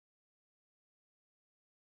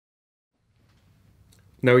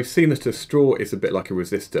Now we've seen that a straw is a bit like a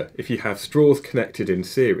resistor. If you have straws connected in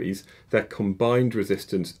series, their combined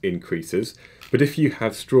resistance increases. But if you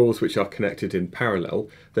have straws which are connected in parallel,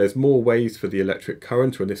 there's more ways for the electric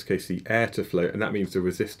current, or in this case the air, to flow, and that means the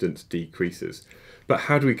resistance decreases. But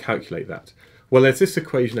how do we calculate that? Well, there's this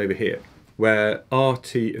equation over here, where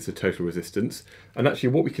RT is the total resistance, and actually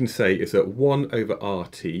what we can say is that 1 over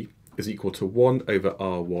RT is equal to 1 over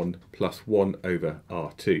R1 plus 1 over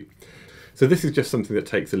R2. So this is just something that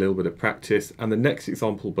takes a little bit of practice, and the next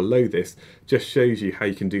example below this just shows you how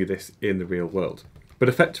you can do this in the real world. But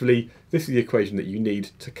effectively, this is the equation that you need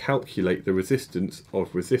to calculate the resistance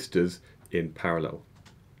of resistors in parallel.